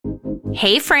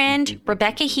Hey friend,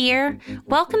 Rebecca here.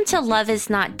 Welcome to Love is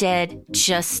Not Dead,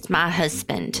 Just My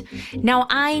Husband. Now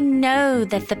I know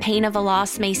that the pain of a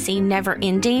loss may seem never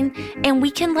ending, and we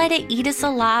can let it eat us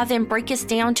alive and break us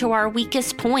down to our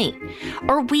weakest point,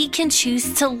 or we can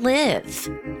choose to live.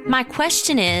 My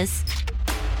question is,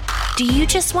 do you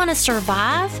just want to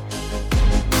survive,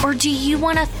 or do you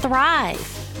want to thrive?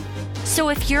 So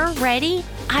if you're ready,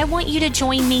 I want you to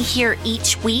join me here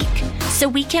each week so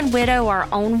we can widow our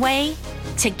own way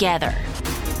together.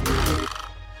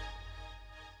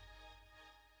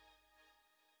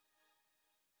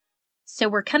 So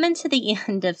we're coming to the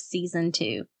end of season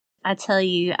 2. I tell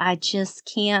you, I just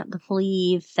can't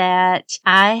believe that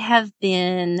I have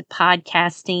been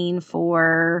podcasting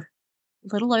for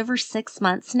a little over 6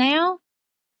 months now.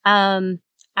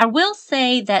 I will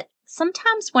say that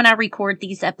sometimes when I record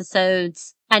these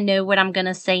episodes, I know what I'm going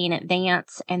to say in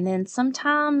advance, and then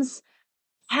sometimes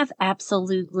I have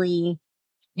absolutely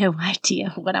no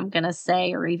idea what I'm going to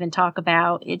say or even talk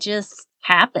about. It just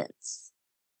happens.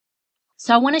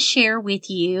 So I want to share with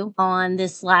you on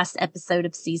this last episode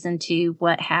of season 2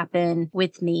 what happened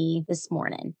with me this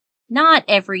morning. Not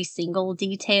every single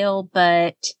detail,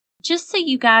 but just so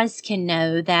you guys can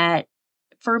know that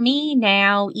for me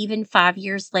now, even 5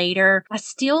 years later, I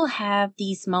still have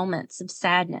these moments of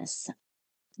sadness.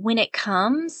 When it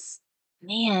comes,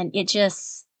 man, it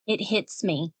hits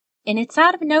me, and it's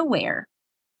out of nowhere.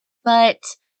 But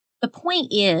the point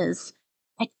is,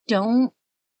 I don't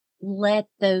let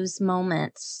those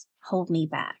moments hold me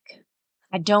back.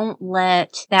 I don't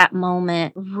let that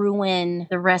moment ruin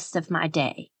the rest of my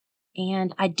day.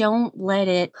 And I don't let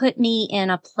it put me in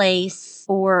a place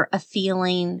or a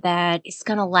feeling that it's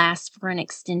going to last for an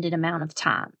extended amount of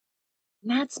time.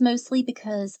 And that's mostly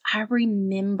because I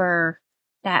remember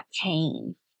that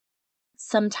pain.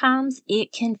 Sometimes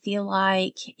it can feel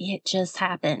like it just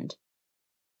happened.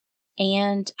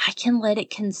 And I can let it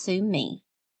consume me.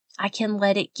 I can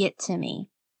let it get to me.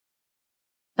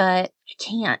 But I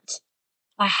can't.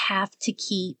 I have to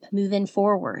keep moving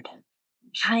forward.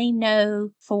 I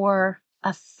know for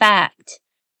a fact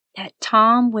that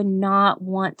Tom would not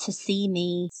want to see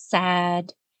me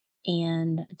sad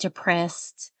and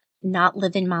depressed, not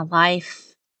living my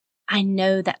life. I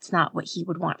know that's not what he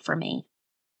would want for me.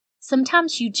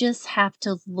 Sometimes you just have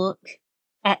to look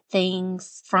at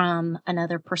things from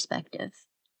another perspective.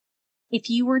 If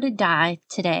you were to die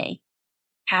today,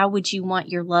 how would you want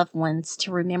your loved ones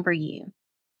to remember you?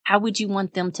 How would you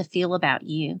want them to feel about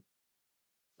you?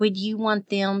 Would you want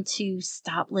them to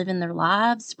stop living their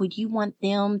lives? Would you want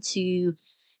them to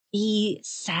be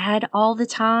sad all the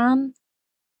time?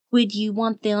 Would you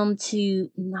want them to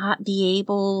not be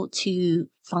able to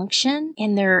function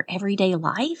in their everyday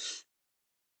life?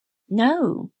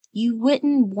 No, you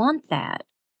wouldn't want that.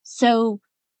 So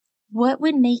what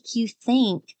would make you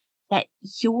think that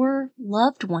your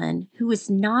loved one who is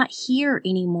not here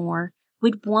anymore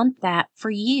would want that for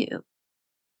you?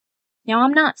 Now,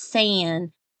 I'm not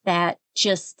saying that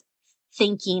just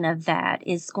thinking of that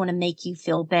is going to make you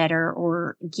feel better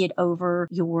or get over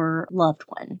your loved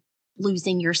one,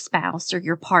 losing your spouse or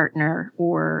your partner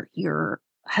or your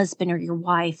husband or your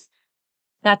wife.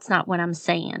 That's not what I'm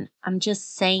saying. I'm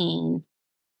just saying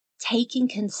take in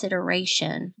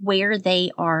consideration where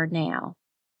they are now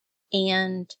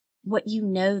and what you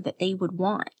know that they would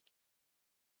want.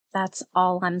 That's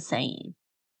all I'm saying.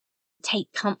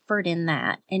 Take comfort in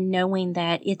that and knowing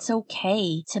that it's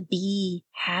okay to be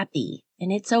happy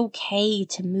and it's okay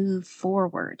to move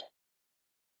forward.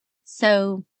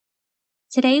 So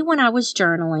today when I was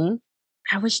journaling,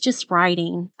 I was just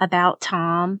writing about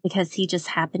Tom because he just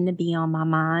happened to be on my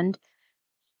mind.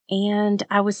 And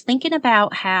I was thinking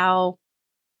about how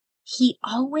he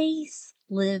always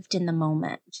lived in the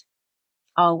moment.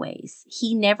 Always.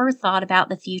 He never thought about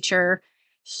the future.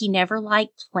 He never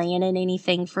liked planning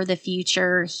anything for the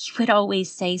future. He would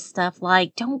always say stuff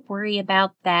like, don't worry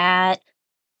about that.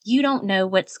 You don't know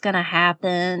what's going to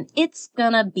happen. It's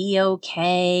going to be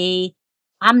okay.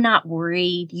 I'm not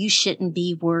worried. You shouldn't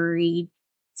be worried.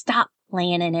 Stop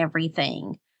planning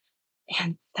everything.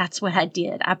 And that's what I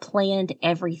did. I planned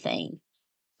everything.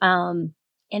 And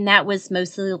that was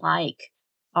mostly like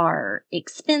our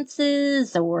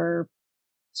expenses or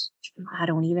I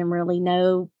don't even really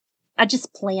know. I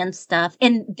just planned stuff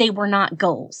and they were not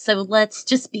goals. So let's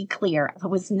just be clear. I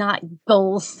was not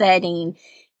goal setting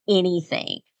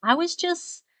anything. I was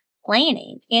just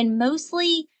planning and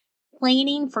mostly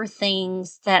planning for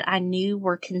things that I knew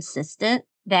were consistent,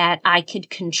 that I could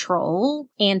control,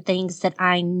 and things that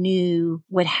I knew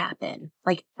would happen.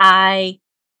 Like I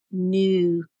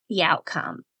knew the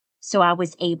outcome. So I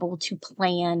was able to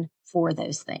plan for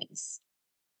those things.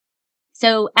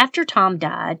 So after Tom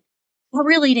died, I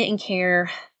really didn't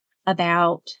care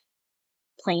about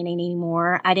planning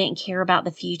anymore. I didn't care about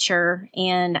the future,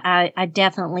 and I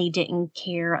definitely didn't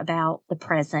care about the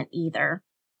present either.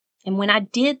 And when I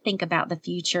did think about the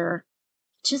future,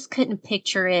 just couldn't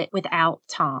picture it without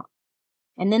Tom.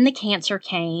 And then the cancer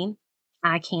came,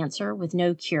 eye cancer with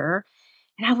no cure.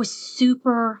 And I was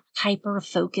super hyper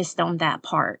focused on that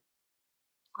part.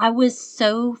 I was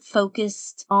so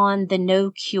focused on the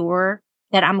no cure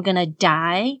that I'm going to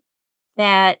die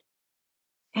that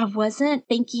I wasn't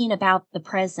thinking about the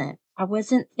present. I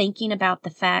wasn't thinking about the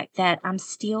fact that I'm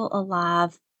still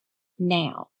alive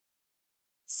now.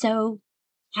 So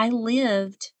I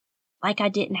lived like I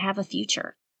didn't have a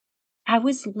future. I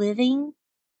was living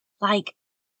like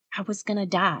I was going to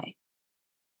die.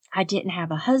 I didn't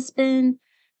have a husband.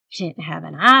 I didn't have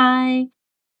an eye.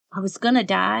 I was going to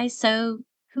die. So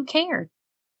who cared?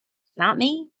 Not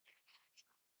me.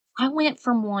 I went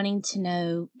from wanting to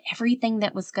know everything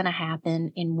that was going to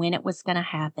happen and when it was going to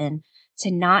happen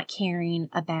to not caring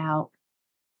about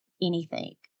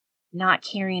anything, not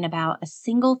caring about a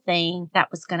single thing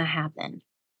that was going to happen.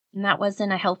 And that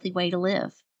wasn't a healthy way to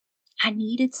live. I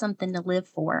needed something to live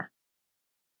for.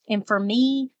 And for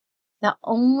me, the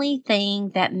only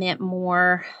thing that meant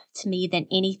more to me than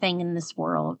anything in this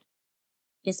world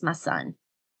is my son.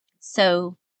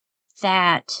 So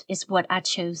that is what I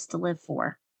chose to live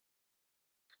for.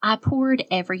 I poured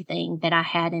everything that I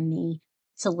had in me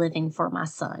to living for my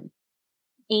son.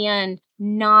 And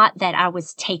not that I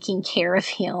was taking care of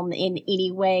him in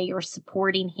any way or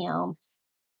supporting him.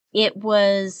 It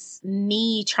was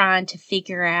me trying to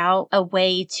figure out a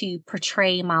way to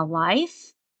portray my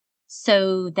life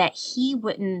so that he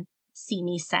wouldn't see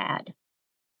me sad.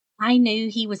 I knew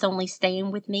he was only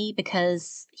staying with me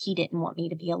because he didn't want me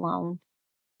to be alone.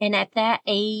 And at that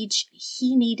age,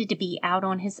 he needed to be out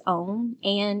on his own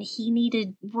and he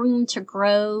needed room to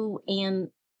grow and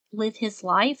live his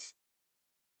life.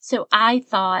 So I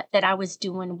thought that I was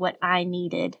doing what I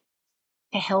needed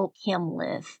to help him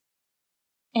live.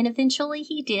 And eventually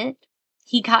he did.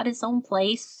 He got his own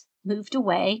place, moved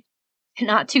away,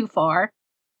 not too far.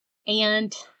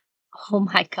 And oh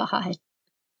my God,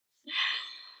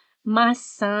 my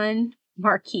son,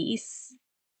 Marquise,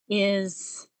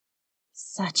 is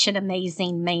such an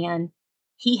amazing man.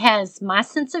 He has my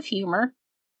sense of humor,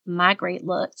 my great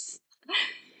looks,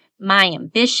 my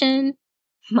ambition,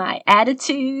 my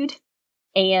attitude,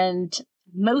 and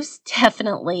most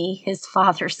definitely his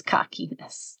father's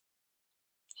cockiness.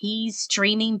 He's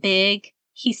dreaming big,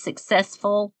 he's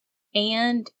successful,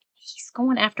 and he's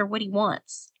going after what he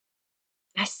wants.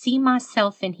 I see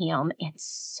myself in him in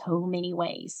so many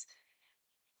ways,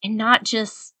 and not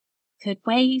just good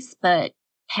ways, but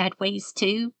bad ways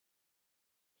too.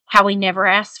 How he never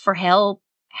asks for help,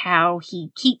 how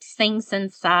he keeps things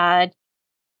inside.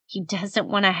 He doesn't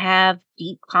want to have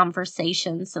deep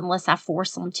conversations unless I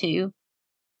force him to.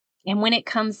 And when it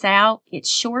comes out, it's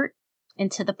short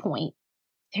and to the point.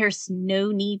 There's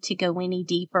no need to go any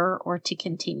deeper or to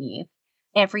continue.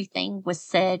 Everything was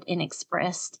said and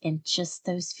expressed in just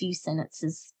those few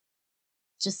sentences,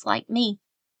 just like me.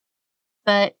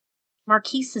 But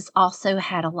Marquise has also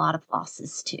had a lot of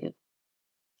losses too.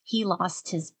 He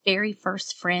lost his very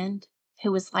first friend,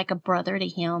 who was like a brother to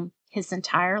him his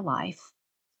entire life,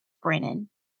 Brennan.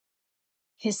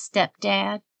 His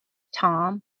stepdad,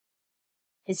 Tom.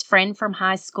 His friend from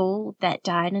high school that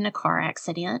died in a car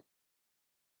accident.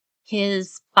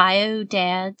 His bio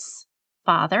dad's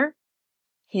father.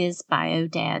 His bio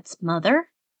dad's mother.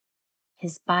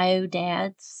 His bio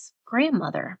dad's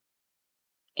grandmother.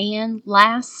 And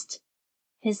last,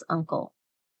 his uncle,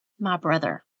 my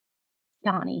brother,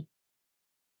 Donnie.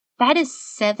 That is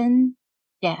 7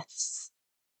 deaths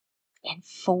in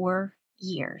 4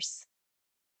 years.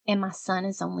 And my son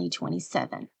is only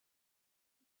 27.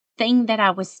 Thing that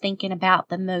I was thinking about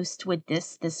the most with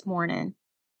this morning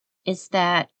is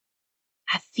that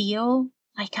I feel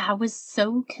like I was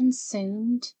so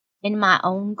consumed in my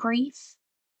own grief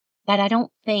that I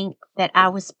don't think that I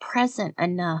was present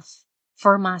enough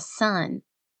for my son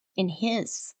in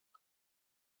his.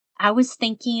 I was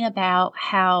thinking about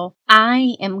how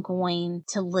I am going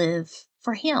to live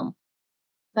for him,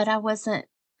 but I wasn't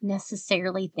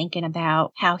necessarily thinking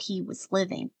about how he was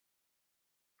living.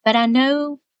 But I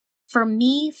know for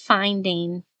me,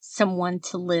 finding someone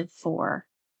to live for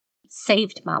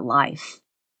saved my life.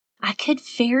 I could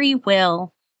very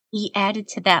well be added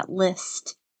to that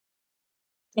list.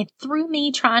 And through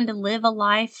me trying to live a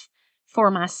life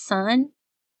for my son,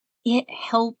 it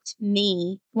helped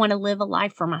me want to live a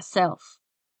life for myself.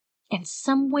 And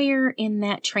somewhere in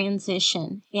that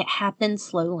transition, it happened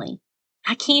slowly.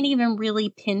 I can't even really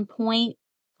pinpoint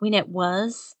when it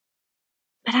was,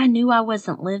 but I knew I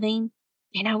wasn't living,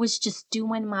 and I was just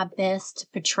doing my best to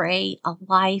portray a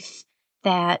life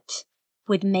that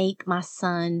would make my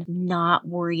son not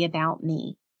worry about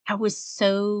me. I was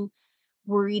so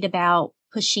worried about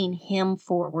pushing him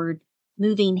forward,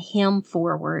 moving him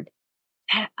forward.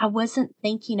 I wasn't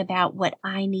thinking about what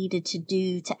I needed to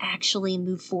do to actually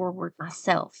move forward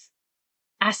myself.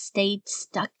 I stayed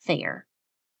stuck there.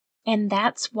 And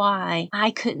that's why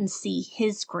I couldn't see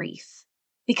his grief,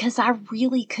 because I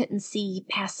really couldn't see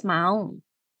past my own.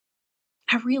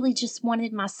 I really just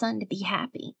wanted my son to be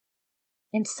happy.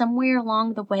 And somewhere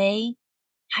along the way,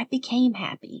 I became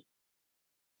happy.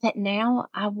 That now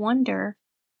I wonder,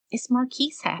 is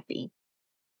Marquise happy?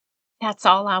 That's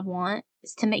all I want,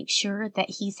 is to make sure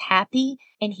that he's happy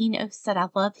and he knows that I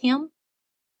love him.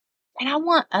 And I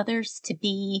want others to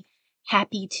be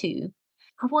happy too.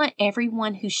 I want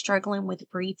everyone who's struggling with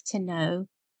grief to know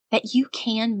that you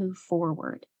can move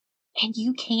forward and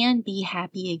you can be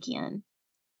happy again.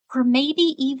 Or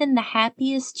maybe even the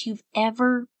happiest you've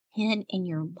ever been in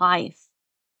your life.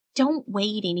 Don't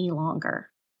wait any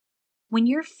longer. When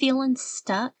you're feeling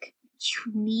stuck,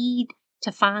 you need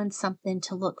to find something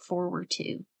to look forward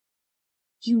to.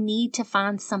 You need to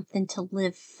find something to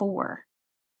live for.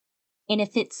 And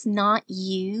if it's not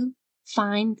you,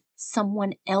 find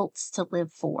someone else to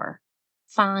live for.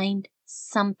 Find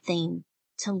something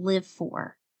to live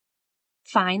for.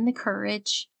 Find the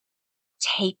courage.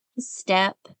 Take the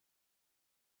step.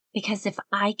 Because if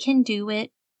I can do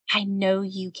it, I know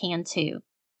you can too.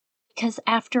 Because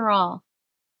after all,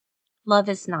 love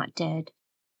is not dead.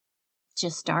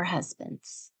 Just our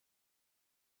husbands.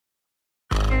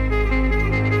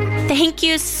 Thank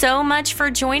you so much for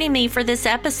joining me for this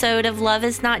episode of Love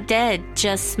is Not Dead,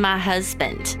 Just My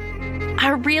Husband. I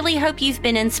really hope you've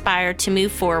been inspired to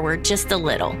move forward just a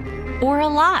little or a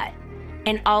lot.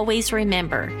 And always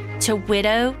remember to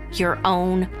widow your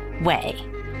own way.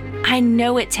 I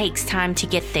know it takes time to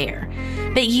get there,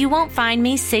 but you won't find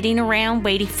me sitting around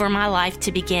waiting for my life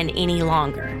to begin any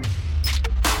longer.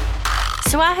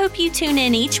 So I hope you tune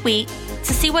in each week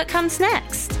to see what comes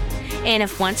next. And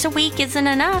if once a week isn't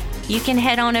enough, you can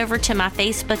head on over to my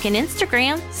Facebook and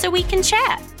Instagram so we can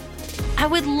chat. I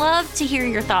would love to hear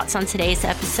your thoughts on today's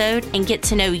episode and get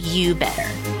to know you better.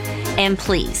 And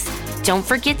please, don't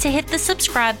forget to hit the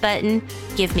subscribe button,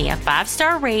 give me a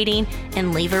 5-star rating,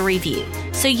 and leave a review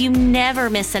so you never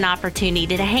miss an opportunity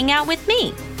to hang out with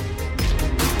me.